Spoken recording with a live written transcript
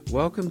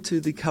Welcome to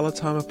the Color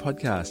Timer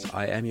podcast.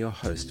 I am your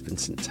host,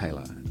 Vincent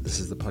Taylor. This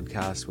is the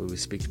podcast where we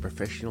speak to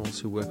professionals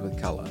who work with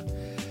color.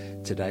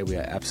 Today we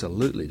are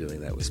absolutely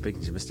doing that. We're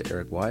speaking to Mr.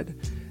 Eric Weidt,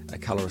 a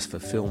colorist for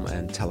film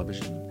and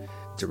television,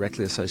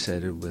 directly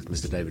associated with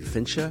Mr. David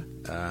Fincher,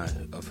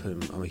 of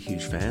whom I'm a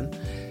huge fan.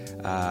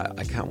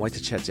 I can't wait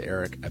to chat to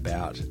Eric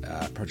about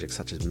projects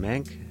such as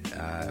Mank.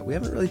 We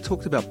haven't really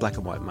talked about black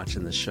and white much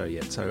in this show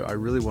yet, so I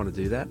really want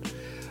to do that.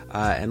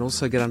 And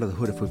also get under the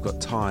hood, if we've got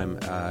time,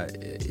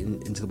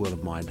 into the world of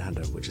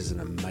Mindhunter, which is an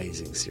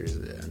amazing series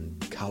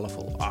and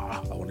colourful.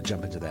 I want to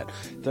jump into that.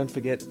 Don't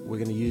forget, we're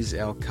going to use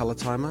our colour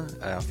timer,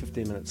 our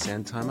 15-minute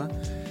sound timer,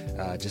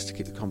 just to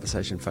keep the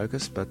conversation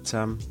focused. But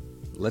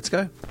let's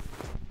go.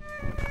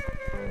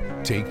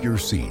 Take your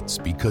seats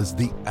because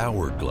the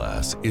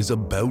hourglass is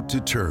about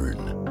to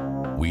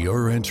turn. We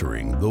are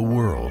entering the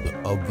world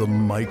of the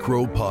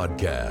micro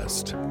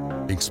podcast.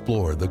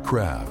 Explore the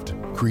craft,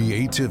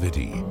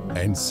 creativity,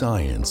 and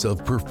science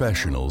of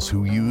professionals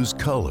who use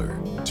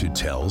color to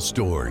tell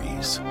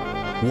stories.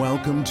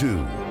 Welcome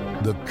to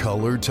The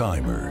Color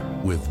Timer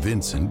with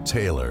Vincent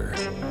Taylor.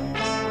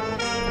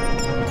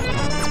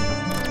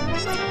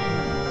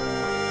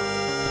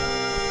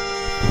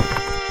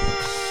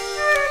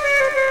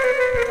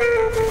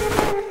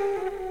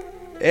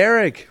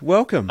 Eric,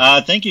 welcome.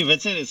 Thank you,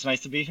 Vincent. It's nice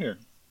to be here.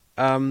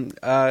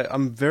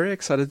 I'm very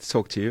excited to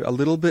talk to you. A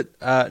little bit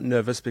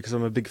nervous because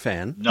I'm a big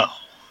fan. No,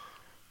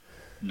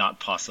 not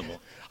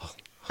possible.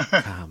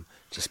 Calm.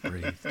 Just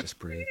breathe. Just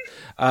breathe.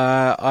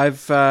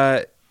 I've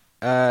 9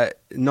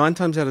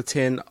 times out of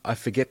 10, I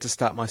forget to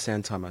start my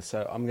sound timer.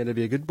 So I'm going to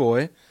be a good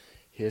boy.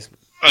 Here's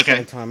my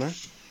sound timer.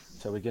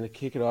 So we're going to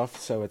kick it off.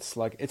 So it's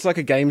like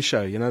a game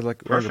show,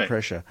 like we're under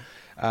pressure.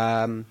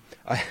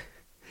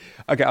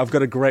 Okay, I've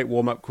got a great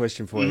warm-up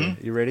question for you.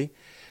 You ready?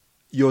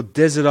 Your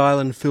Desert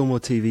Island film or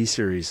TV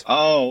series.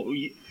 Oh,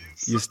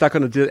 you're stuck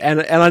on a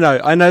and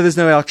I know there's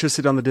no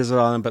electricity on the desert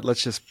island, but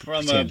let's just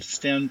from pretend. A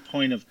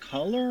standpoint of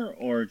color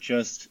or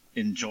just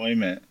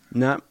enjoyment.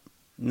 No,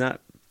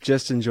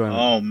 just enjoyment.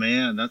 Oh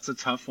man, that's a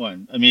tough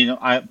one. I mean,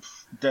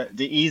 the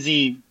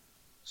easy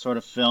sort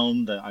of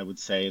film that I would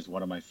say is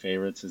one of my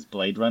favorites is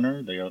Blade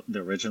Runner, the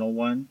original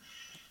one.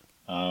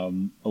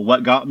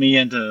 What got me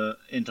into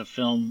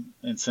film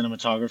and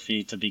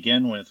cinematography to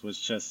begin with was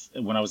just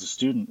when I was a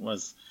student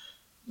was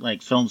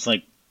like films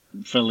like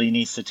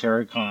Fellini's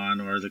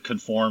Satyricon or The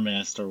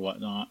Conformist or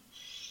whatnot.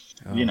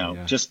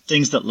 Just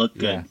things that look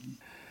good.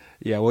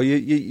 Yeah. Well,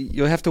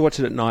 you'll have to watch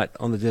it at night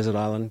on the desert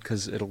island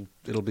because it'll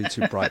be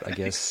too bright, I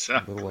guess,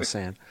 Exactly. with all the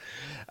sand.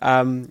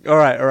 All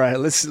right.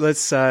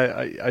 Let's.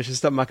 I should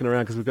stop mucking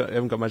around because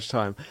haven't got much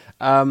time.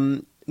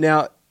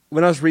 Now,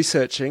 when I was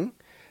researching,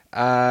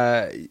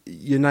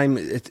 your name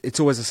it's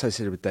always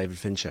associated with David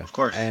Fincher, of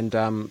course, and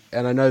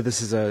I know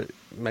this is a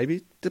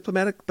maybe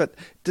diplomatic, but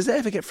does that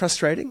ever get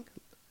frustrating?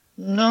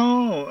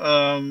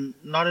 No,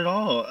 not at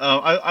all.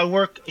 I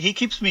work. He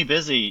keeps me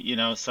busy,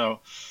 so.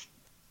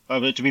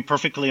 But to be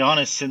perfectly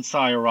honest, since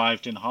I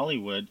arrived in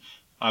Hollywood,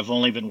 I've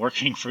only been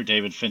working for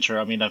David Fincher.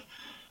 I mean,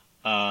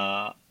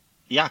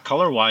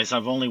 color-wise,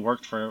 I've only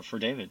worked for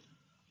David.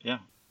 Yeah.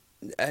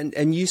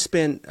 And you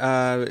spent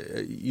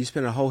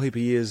a whole heap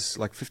of years,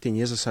 like 15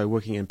 years or so,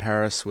 working in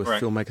Paris with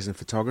filmmakers and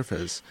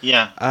photographers.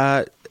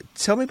 Yeah.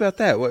 Tell me about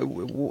that.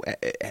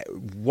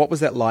 What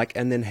was that like,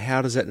 and then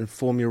how does that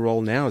inform your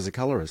role now as a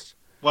colorist?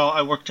 Well,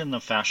 I worked in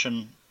the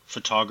fashion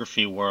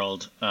photography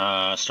world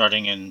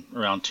starting in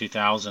around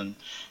 2000,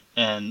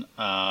 and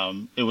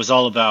it was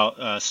all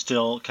about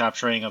still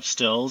capturing of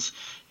stills,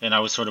 and I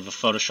was sort of a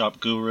Photoshop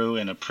guru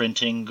and a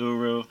printing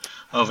guru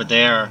over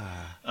there.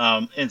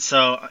 And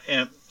so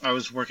I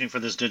was working for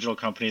this digital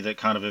company that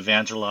kind of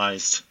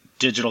evangelized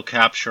digital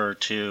capture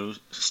to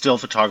still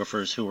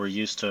photographers who were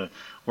used to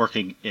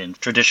working in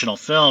traditional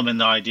film,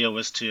 and the idea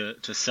was to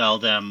sell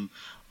them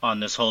on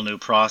this whole new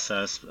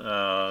process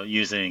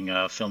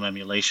using film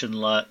emulation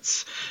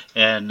LUTs,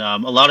 and a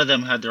lot of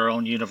them had their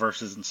own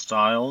universes and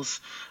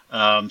styles.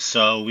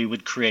 So we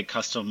would create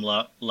custom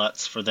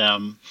LUTs for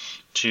them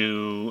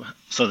so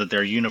that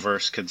their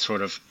universe could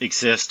sort of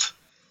exist,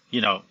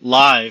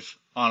 live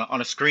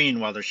on a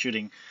screen while they're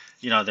shooting,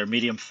 their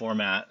medium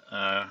format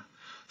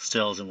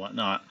stills and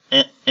whatnot.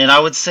 And I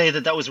would say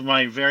that was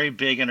my very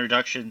big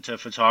introduction to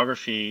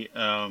photography,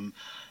 and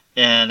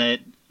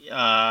it's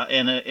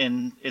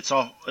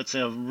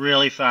a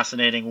really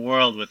fascinating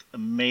world with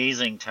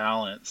amazing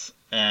talents,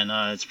 and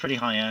it's pretty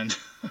high end.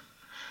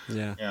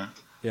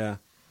 Yeah.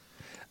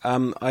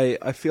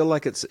 I feel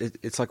like it's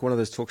like one of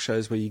those talk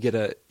shows where you get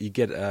a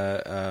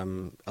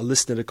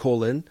listener to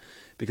call in,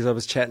 because I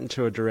was chatting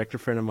to a director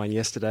friend of mine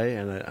yesterday,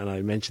 and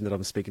I mentioned that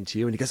I'm speaking to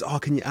you, and he goes, "Oh,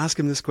 can you ask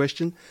him this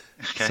question?"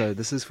 Okay. So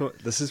this is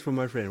for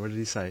my friend. What did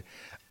he say?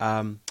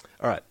 All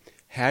right.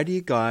 How do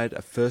you guide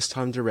a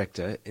first-time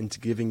director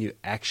into giving you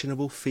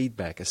actionable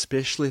feedback,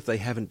 especially if they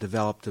haven't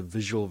developed a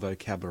visual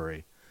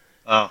vocabulary?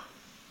 Oh,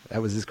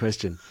 that was his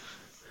question.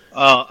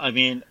 Oh, I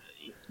mean,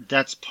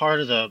 that's part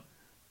of the,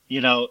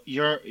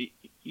 you're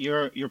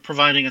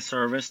providing a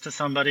service to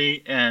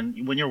somebody,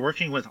 and when you're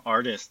working with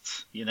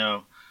artists,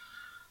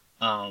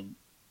 um,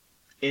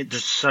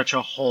 there's such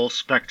a whole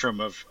spectrum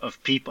of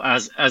people,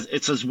 as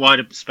it's as wide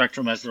a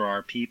spectrum as there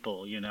are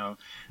people, you know.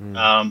 Mm.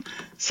 Um,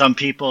 some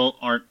people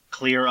aren't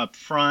clear up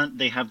front.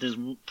 They have this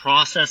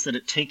process that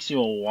it takes you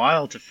a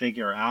while to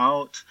figure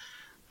out.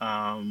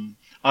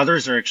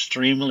 Others are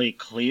extremely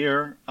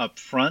clear up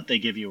front. They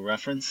give you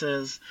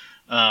references.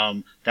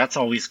 That's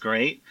always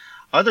great.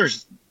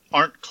 Others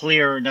aren't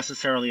clear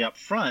necessarily up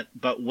front,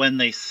 but when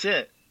they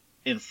sit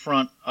in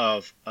front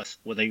of us,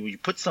 when you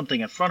put something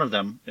in front of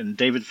them, and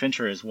David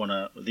Fincher is one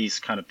of these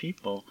kind of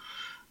people.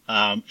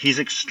 He's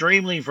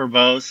extremely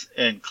verbose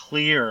and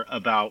clear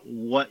about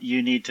what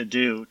you need to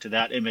do to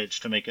that image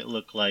to make it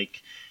look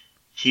like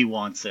he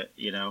wants it,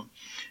 you know.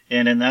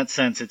 And in that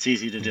sense, it's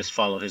easy to just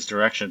follow his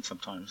direction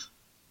sometimes.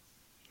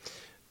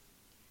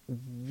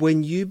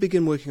 When you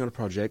begin working on a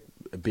project,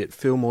 be it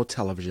film or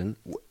television,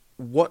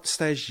 what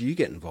stage do you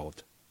get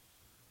involved?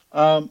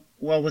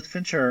 Well, with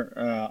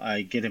Fincher,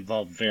 I get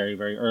involved very,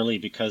 very early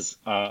because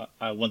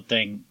one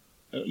thing,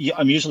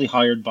 I'm usually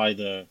hired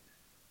by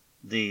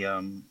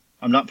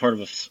I'm not part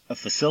of a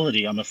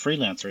facility. I'm a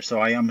freelancer, so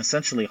I am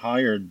essentially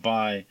hired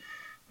by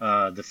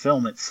the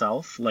film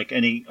itself, like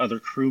any other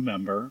crew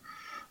member.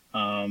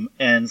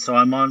 And so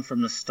I'm on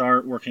from the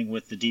start working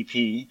with the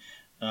DP.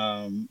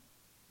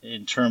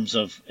 In terms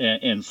of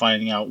in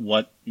finding out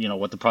what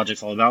the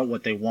project's all about,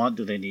 what they want.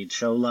 Do they need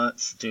show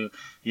LUTs?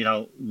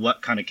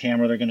 What kind of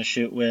camera they're going to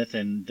shoot with,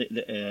 and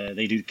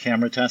they do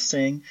camera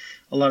testing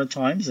a lot of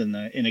times, and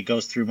it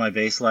goes through my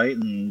base light,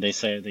 and they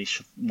say they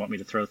want me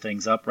to throw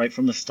things up right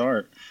from the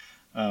start.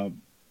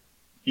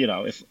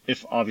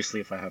 If obviously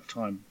if I have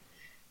time.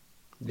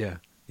 Yeah,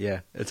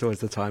 it's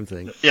always the time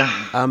thing.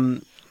 Yeah.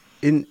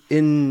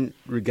 In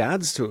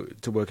regards to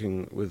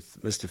working with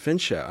Mr.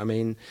 Fincher, I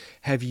mean,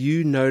 have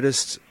you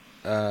noticed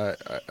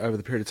over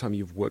the period of time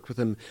you've worked with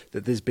him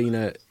that there's been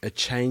a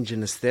change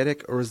in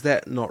aesthetic, or is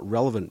that not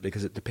relevant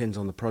because it depends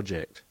on the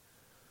project?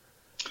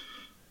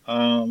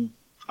 I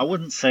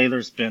wouldn't say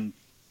there's been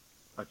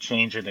a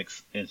change in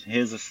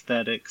his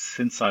aesthetic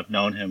since I've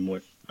known him.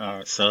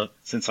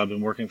 Since I've been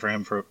working for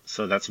him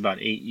so that's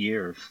about 8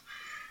 years.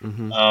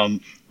 Mm-hmm.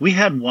 We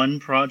had one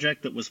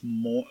project that was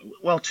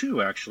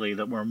two actually,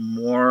 that were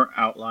more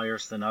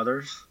outliers than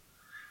others.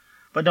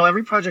 But no,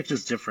 every project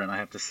is different, I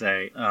have to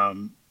say.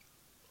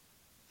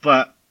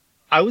 But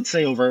I would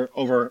say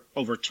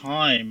over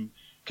time,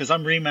 because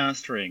I'm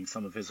remastering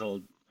some of his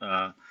old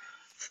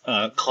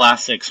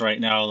classics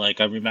right now.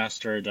 Like I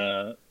remastered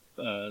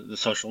The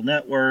Social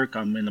Network.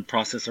 I'm in the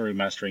process of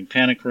remastering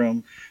Panic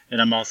Room,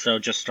 and I'm also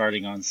just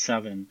starting on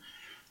Seven.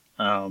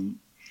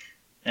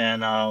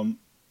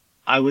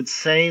 I would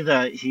say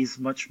that he's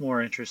much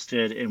more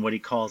interested in what he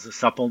calls the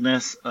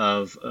suppleness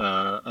of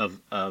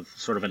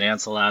sort of an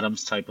Ansel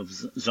Adams type of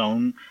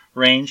zone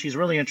range. He's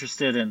really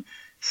interested in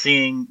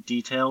seeing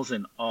details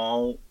in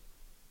all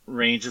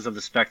ranges of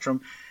the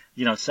spectrum.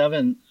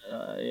 Seven,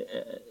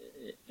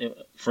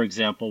 for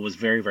example, was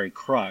very, very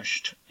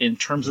crushed in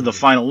terms of the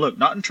final look,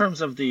 not in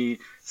terms of the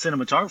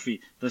cinematography.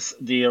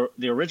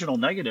 The original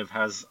negative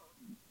has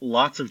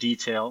lots of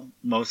detail,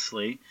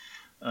 mostly.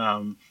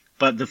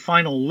 But the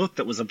final look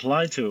that was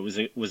applied to it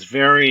was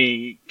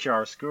very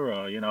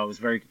chiaroscuro. It was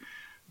very,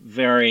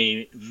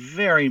 very,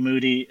 very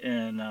moody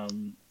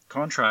and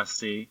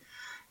contrasty.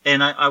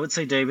 And I would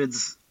say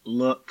David's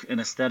look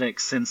and aesthetic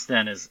since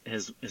then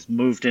has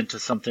moved into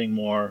something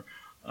more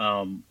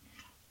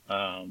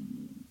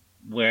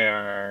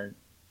where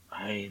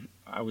I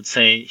would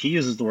say he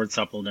uses the word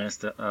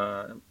suppleness,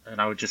 and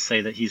I would just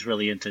say that he's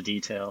really into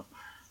detail.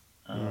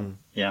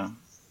 Yeah.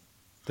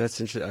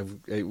 That's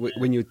interesting.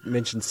 When you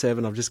mentioned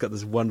Seven, I've just got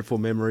this wonderful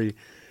memory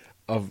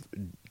of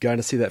going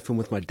to see that film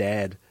with my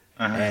dad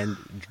and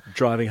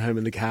driving home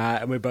in the car,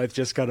 and we're both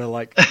just kind of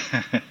like,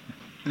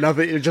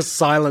 nothing, just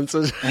silence.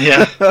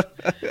 Yeah,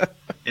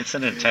 it's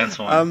an intense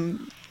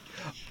one.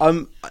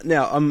 I'm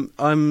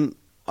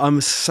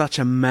such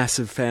a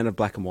massive fan of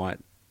black and white,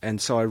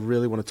 and so I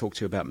really want to talk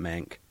to you about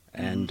Mank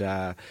and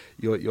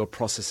your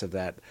process of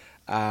that.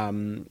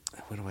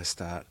 Where do I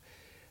start?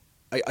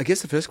 I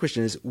guess the first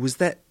question is: was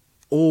that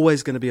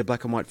always going to be a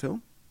black and white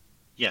film?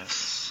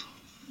 Yes.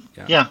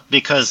 Yeah,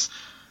 because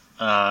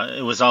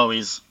it was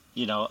always,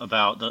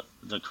 about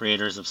the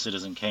creators of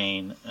Citizen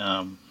Kane,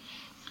 and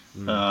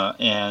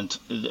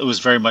it was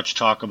very much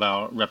talk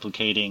about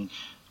replicating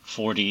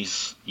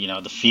 40s,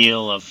 the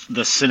feel of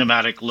the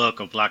cinematic look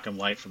of black and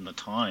white from the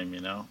time.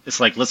 It's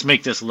like, let's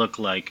make this look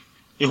like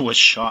it was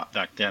shot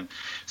back then.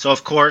 So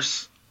of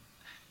course,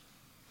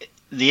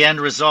 the end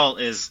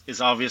result is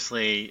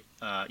obviously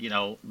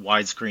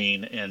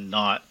widescreen and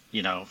not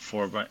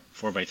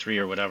 4x3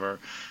 or whatever.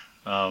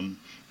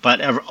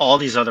 But all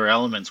these other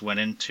elements went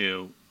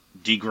into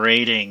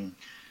degrading.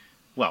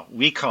 Well,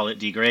 we call it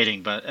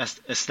degrading, but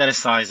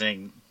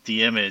aestheticizing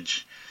the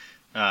image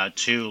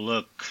to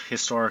look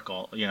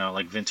historical,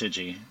 like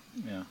vintagey.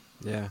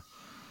 Yeah,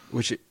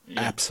 which it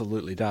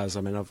absolutely does.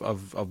 I mean,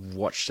 I've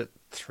watched it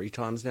 3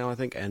 times now, I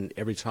think, and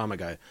every time I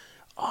go,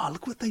 oh,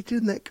 look what they did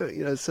in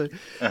that, so,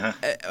 Uh-huh.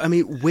 I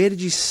mean, where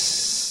did you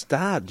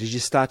start? Did you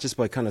start just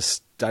by kind of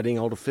studying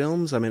older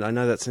films? I mean, I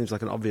know that seems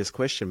like an obvious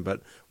question,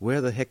 but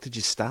where the heck did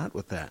you start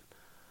with that?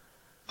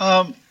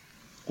 Um,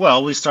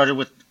 well, we started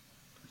with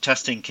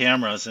testing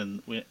cameras,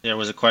 and there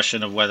was a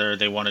question of whether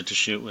they wanted to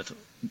shoot with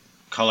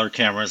color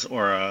cameras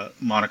or a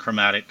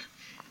monochromatic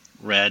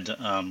red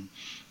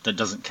that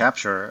doesn't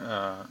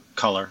capture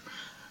color,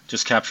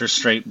 just captures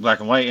straight black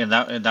and white, and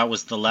that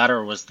was the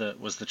latter was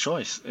the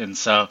choice. And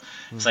so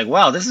it's like,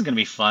 wow, this is going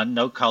to be fun.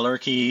 No color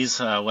keys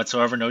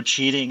whatsoever, no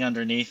cheating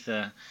underneath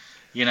the,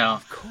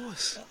 Of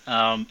course.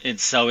 and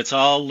so it's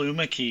all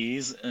Luma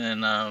keys,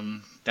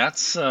 and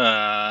that's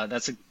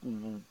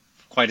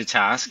quite a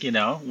task,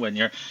 when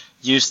you're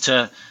used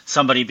to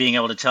somebody being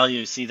able to tell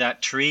you, see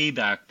that tree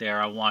back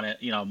there, I want it,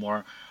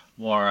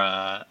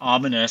 more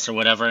ominous or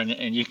whatever,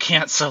 and you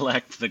can't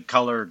select the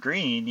color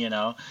green, you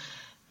got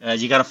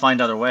to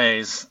find other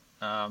ways.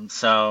 But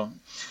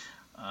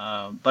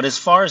as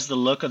far as the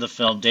look of the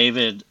film,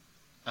 David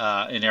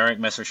and Eric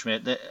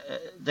Messerschmidt,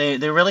 they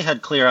really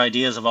had clear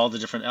ideas of all the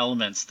different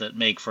elements that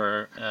make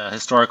for a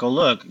historical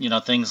look.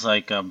 Things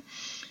like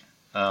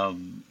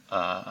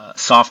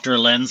softer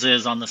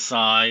lenses on the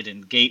side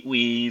and gate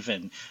weave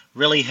and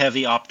really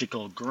heavy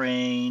optical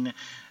grain,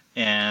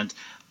 and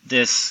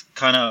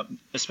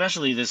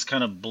especially this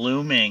kind of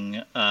blooming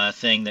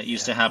thing that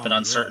used to happen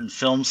on certain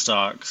film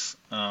stocks.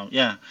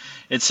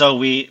 And so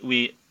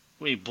we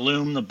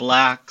bloom the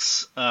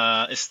blacks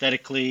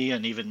aesthetically,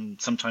 and even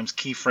sometimes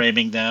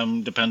keyframing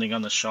them depending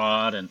on the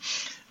shot, and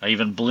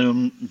even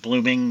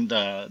blooming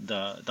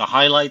the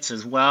highlights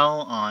as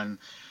well on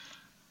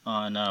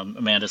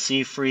Amanda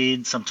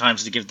Seyfried,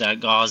 sometimes to give that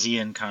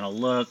Gaussian kind of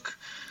look.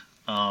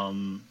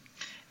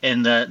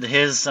 And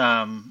his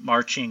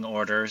marching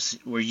orders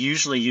were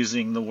usually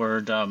using the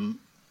word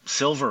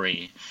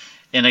silvery.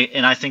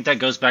 And I think that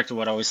goes back to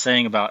what I was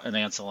saying about an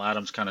Ansel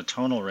Adams kind of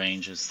tonal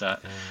range, is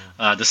that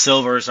the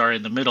silvers are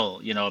in the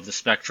middle, of the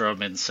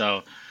spectrum. And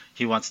so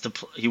he wants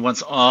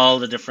all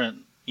the different,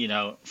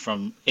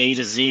 from A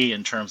to Z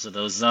in terms of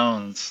those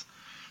zones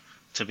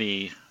to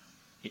be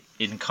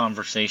in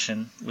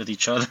conversation with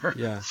each other.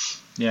 Yeah.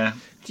 Yeah.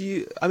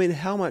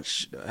 How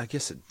much, I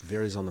guess it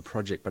varies on the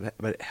project,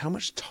 but how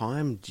much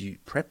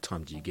prep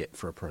time do you get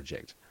for a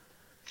project?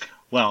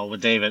 Well,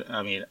 with David,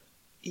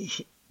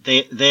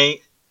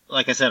 they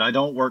like I said, I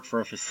don't work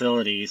for a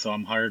facility, so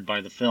I'm hired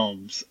by the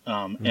films.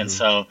 And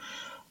so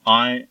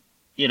the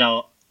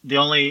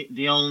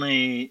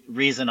only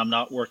reason I'm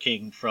not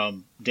working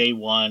from day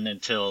one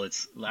until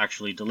it's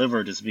actually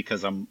delivered is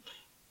because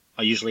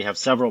I usually have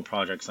several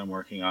projects I'm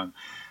working on.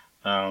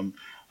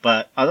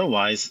 But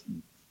otherwise,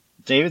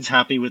 David's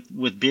happy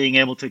with being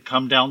able to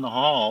come down the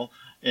hall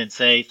and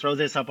say, throw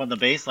this up on the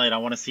baseline. I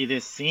want to see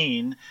this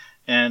scene,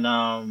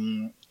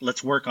 and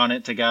let's work on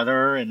it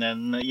together. And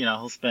then,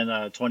 he'll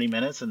spend 20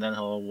 minutes, and then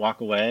he'll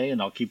walk away,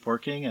 and I'll keep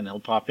working, and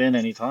he'll pop in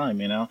anytime,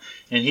 and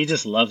he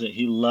just loves it.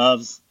 He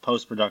loves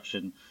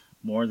post-production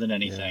more than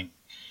anything.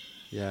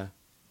 Yeah.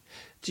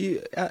 Do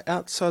you,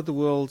 outside the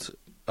world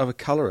of a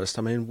colorist,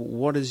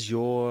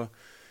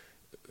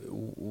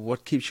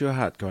 what keeps your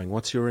heart going?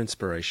 What's your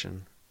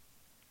inspiration?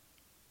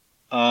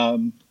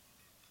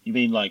 You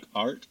mean like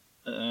art?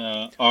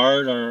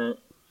 Art or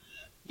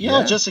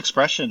just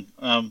expression.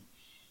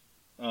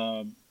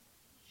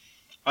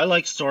 I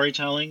like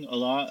storytelling a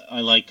lot.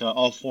 I like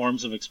all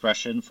forms of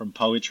expression, from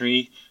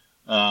poetry,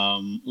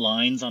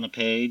 lines on a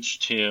page,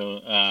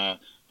 to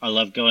I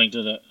love going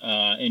to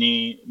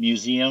any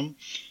museum,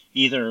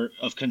 either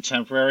of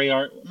contemporary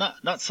art,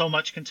 not so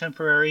much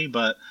contemporary,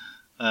 but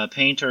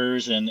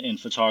painters and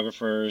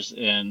photographers.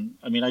 And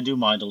I do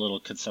mind a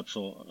little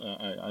conceptual.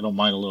 I don't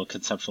mind a little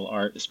conceptual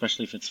art,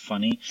 especially if it's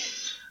funny.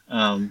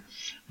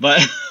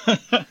 But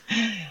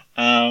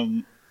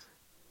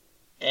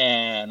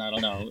and I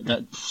don't know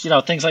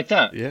that, things like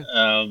that.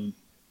 Yeah.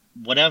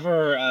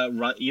 Whatever.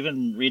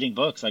 Even reading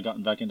books. I've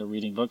gotten back into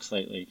reading books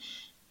lately,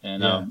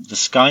 and Yeah. the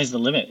sky's the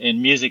limit.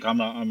 In music,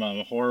 I'm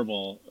a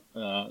horrible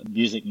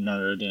music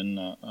nerd,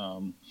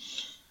 and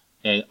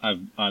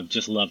I've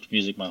just loved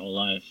music my whole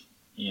life.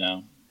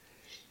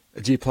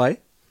 Do you play?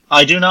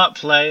 I do not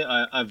play.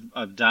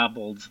 I've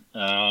dabbled,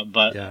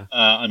 but Yeah.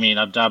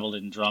 I've dabbled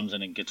in drums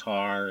and in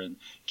guitar and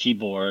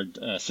keyboard,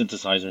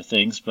 synthesizer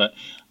things. But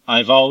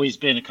I've always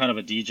been kind of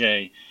a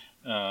DJ,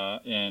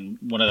 and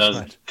one of those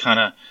Right. kind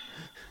of,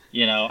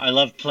 I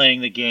love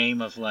playing the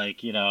game of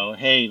like,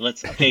 hey,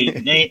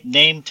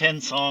 name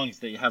 10 songs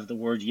that have the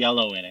word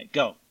yellow in it.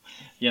 Go,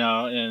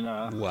 and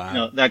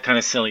Wow. that kind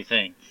of silly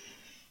thing.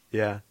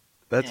 Yeah.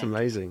 That's Yeah.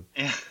 amazing.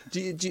 Yeah.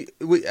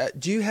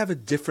 Do you have a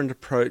different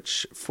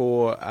approach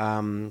for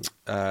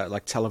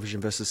like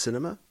television versus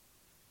cinema?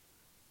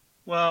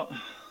 Well,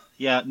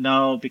 yeah,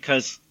 no,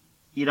 because,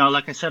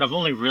 like I said, I've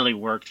only really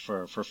worked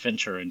for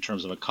Fincher in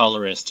terms of a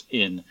colorist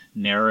in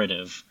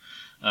narrative.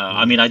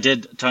 I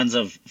did tons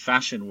of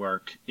fashion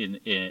work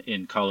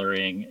in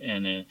coloring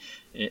and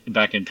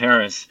back in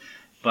Paris,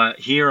 but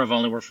here I've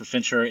only worked for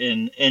Fincher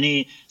in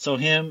so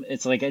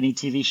it's like any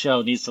TV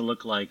show needs to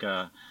look like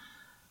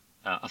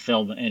a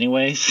film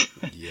anyways.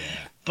 Yeah.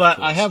 But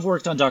I have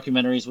worked on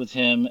documentaries with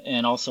him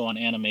and also on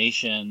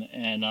animation.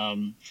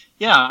 And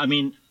yeah, I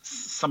mean,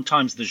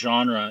 sometimes the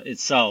genre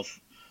itself,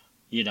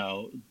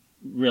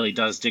 really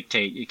does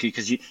dictate,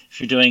 because if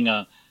you're doing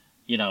a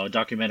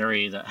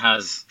documentary that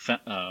has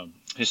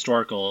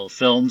historical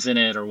films in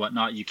it or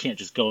whatnot, you can't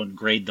just go and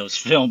grade those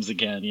films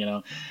again.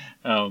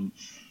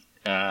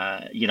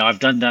 I've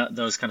done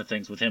those kind of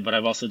things with him, but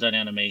I've also done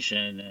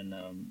animation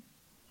and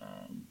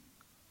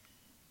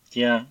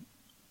yeah.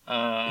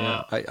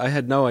 Yeah, I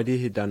had no idea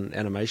he'd done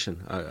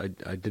animation.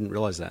 I didn't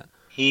realize that.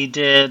 He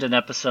did an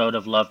episode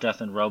of Love,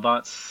 Death, and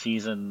Robots,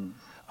 season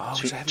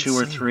two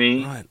or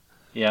three. Right.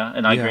 Yeah,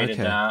 and I graded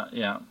that.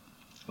 Yeah.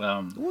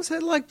 What was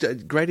that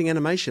like, grading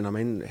animation? I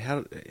mean,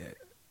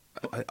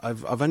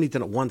 I've only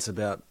done it once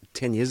about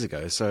 10 years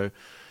ago. So,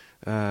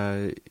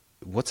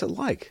 what's it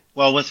like?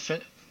 Well, it's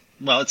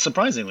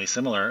surprisingly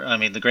similar. I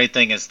mean, the great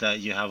thing is that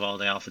you have all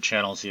the alpha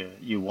channels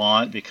you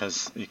want,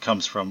 because it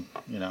comes from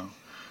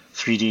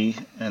 3D,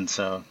 and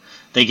so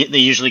they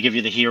usually give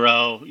you the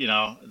hero,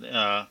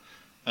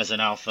 as an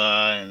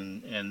alpha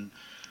and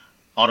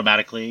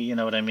automatically, you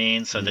know what I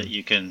mean, so that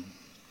you can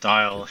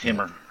dial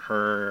him or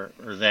her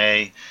or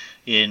they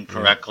in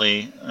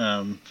correctly,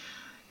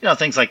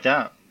 things like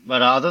that.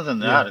 But other than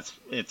that,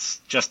 it's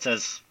just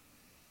as,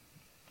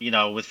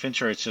 with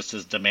Fincher, it's just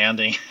as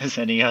demanding as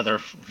any other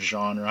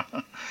genre,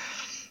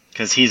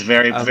 because he's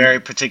very,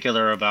 very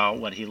particular about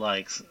what he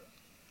likes.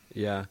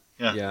 Yeah.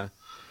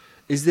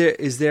 Is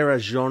there a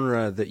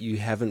genre that you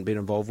haven't been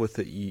involved with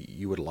that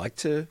you would like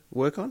to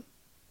work on?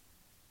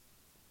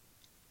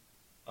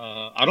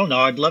 I don't know.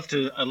 I'd love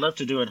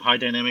to do a high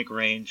dynamic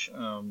range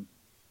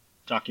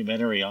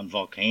documentary on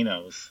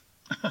volcanoes,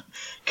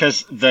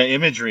 because the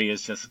imagery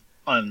is just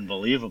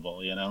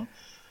unbelievable.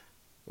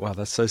 Wow,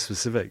 that's so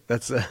specific.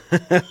 That's no,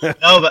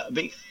 but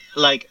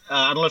like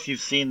I don't know if you've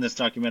seen this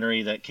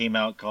documentary that came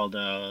out called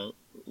the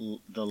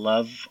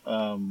Love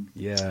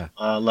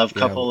Love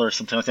Couple or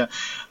something like that.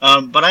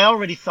 But I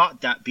already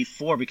thought that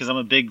before, because I'm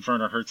a big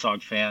Werner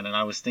Herzog fan, and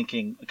I was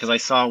thinking, because I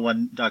saw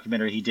one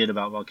documentary he did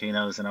about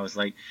volcanoes, and I was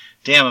like,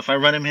 damn, if I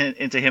run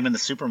into him in the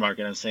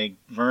supermarket and say,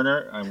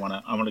 Werner, I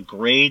want to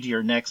grade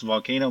your next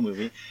volcano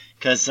movie,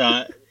 because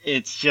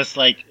it's just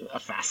like a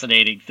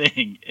fascinating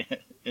thing.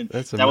 And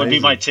that's amazing. That would be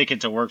my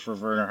ticket to work for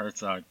Werner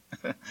Herzog.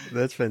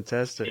 That's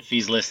fantastic. If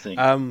he's listening.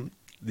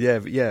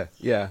 Yeah.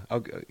 I'll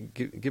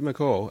give him a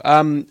call.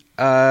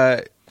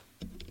 That's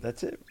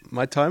it.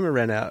 My timer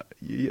ran out.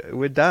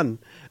 We're done.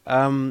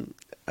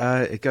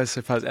 It goes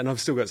so fast, and I've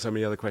still got so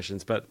many other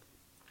questions. But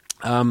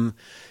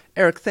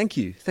Eric, thank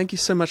you. Thank you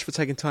so much for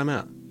taking time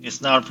out.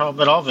 It's not a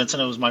problem at all,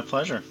 Vincent. It was my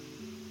pleasure.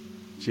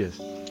 Cheers.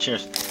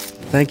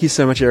 Thank you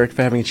so much, Eric,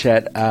 for having a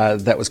chat.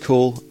 That was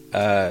cool.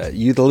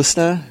 You, the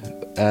listener,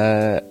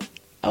 I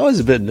was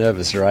a bit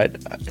nervous, right?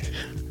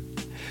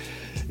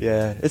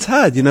 Yeah, it's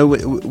hard,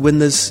 when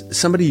there's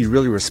somebody you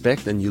really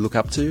respect and you look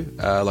up to.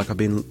 Like I've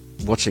been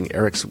watching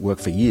Eric's work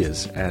for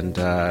years, and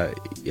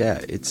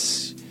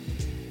it's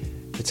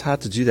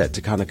hard to do that,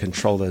 to kind of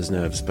control those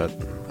nerves, but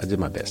I did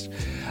my best.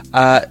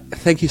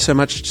 Thank you so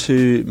much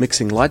to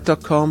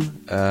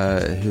mixinglight.com,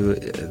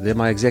 they're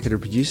my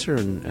executive producer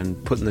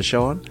and putting the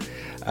show on,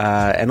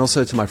 and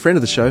also to my friend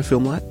of the show,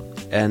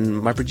 Filmlight,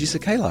 and my producer,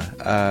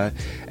 Kayla.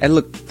 And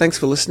look, thanks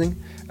for listening.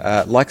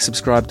 Like,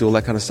 subscribe, do all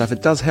that kind of stuff.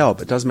 It does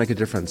help. It does make a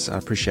difference. I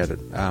appreciate it.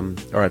 All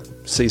right.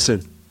 See you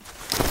soon.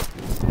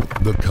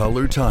 The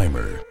Color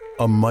Timer,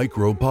 a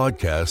micro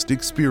podcast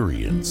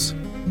experience.